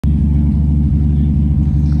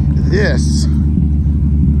This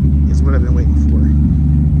is what I've been waiting for.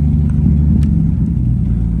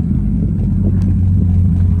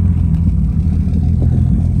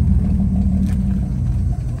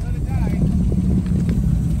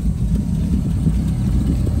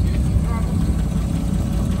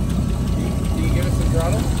 Can you give us some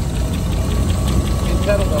throttle? These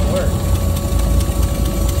pedals don't work.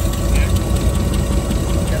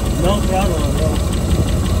 No throttle, no.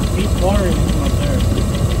 He's watering from up there.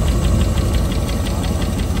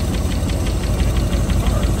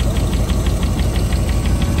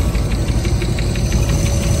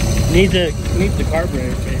 Needs the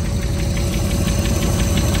carburetor fixed.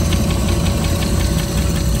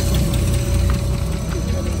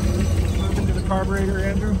 Move into the carburetor,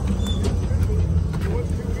 Andrew.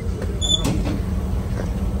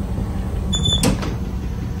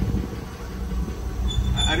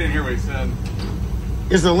 I didn't hear what he said.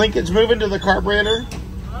 Is the linkage moving to the carburetor?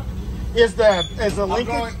 Is the linkage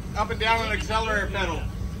going up and down on the accelerator pedal?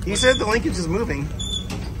 He said the linkage is moving.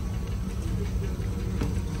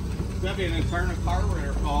 That'd be an internal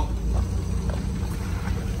carburetor fault.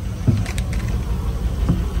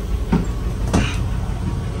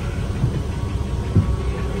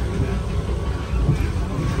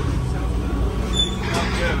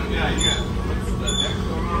 Yeah, you got what's the heck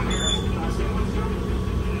going on here?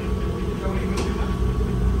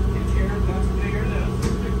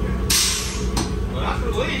 Well, that's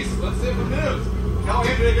release. Let's see if it moves. Tell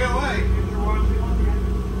him to go away.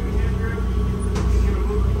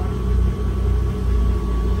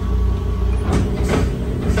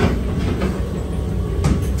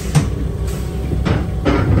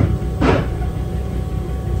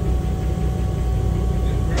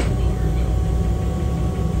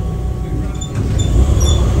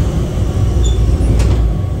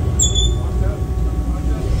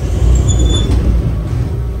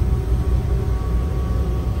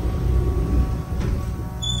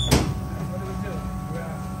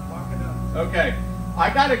 Okay, I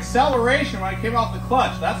got acceleration when I came off the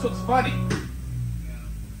clutch. That's what's funny.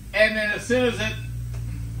 And then as soon as it...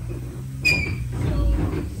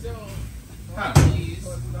 Huh. Please.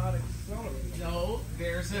 No,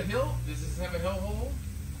 there's a hill. Does this have a hill hole?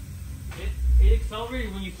 It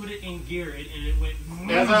accelerated when you put it in gear, and it went...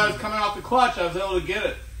 As I was coming off the clutch, I was able to get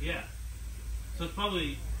it. Yeah. So it's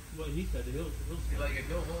probably what he said, the hill. Like a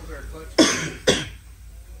hill hole or a clutch?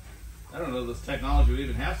 I don't know this technology would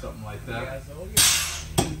even have something like that. Yeah, so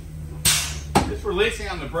It's releasing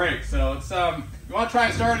on the brake, so it's you want to try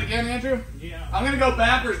and start it again, Andrew? Yeah. I'm gonna go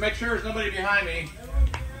backwards, make sure there's nobody behind me.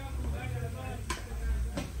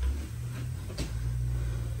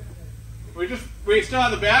 We still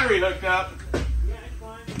have the battery hooked up. Yeah, it's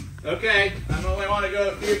fine. Okay, I only want to go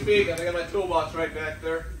a few feet. I got my toolbox right back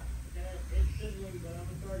there. Yeah, it's sizzling, but I'm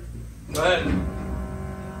gonna start it. Go ahead.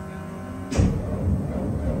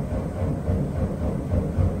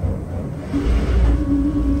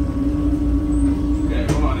 Okay,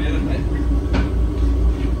 hold on, Andrew.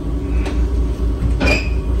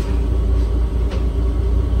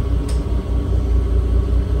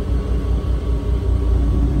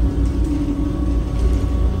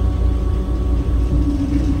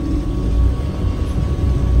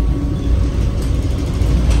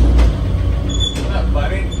 What's up,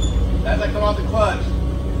 buddy? As I come off the clutch.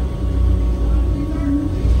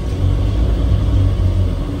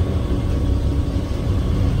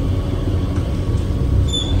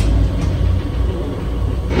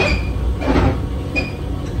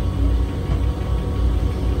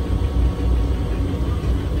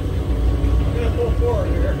 I'm gonna pull forward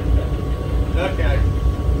here. Okay.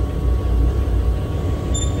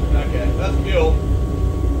 Okay, that's fuel.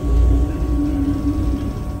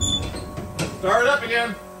 Start it up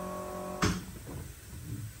again.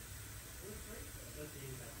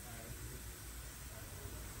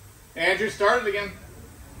 Andrew, start it again.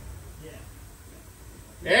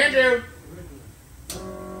 Andrew!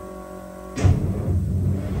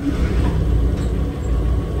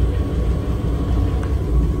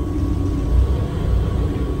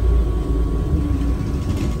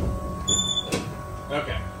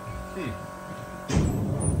 Okay.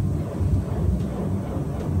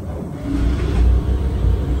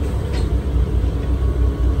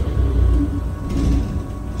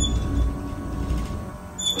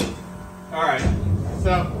 All right.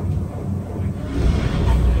 So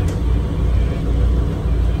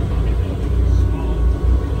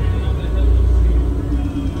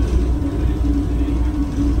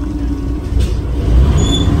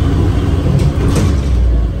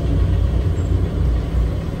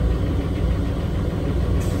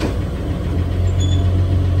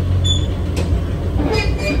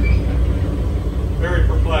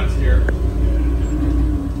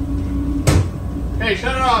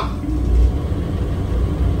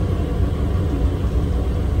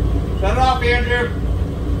here.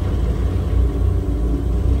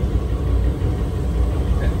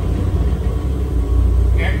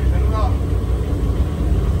 Okay, turn it off.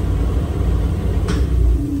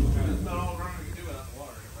 That's not all running you can do without the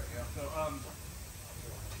water. But yeah, so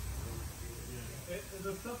is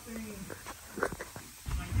there something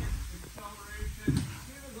like acceleration? As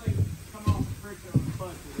soon as I come off the friction on the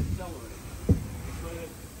clutch, it accelerates. But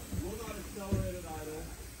it will not accelerate at idle.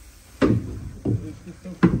 It's just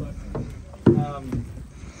so flexible.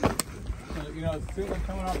 So, you know, as soon as I'm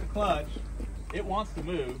coming off the clutch, it wants to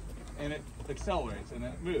move, and it accelerates, and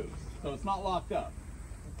then it moves. So it's not locked up.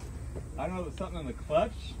 I don't know if it's something in the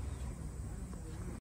clutch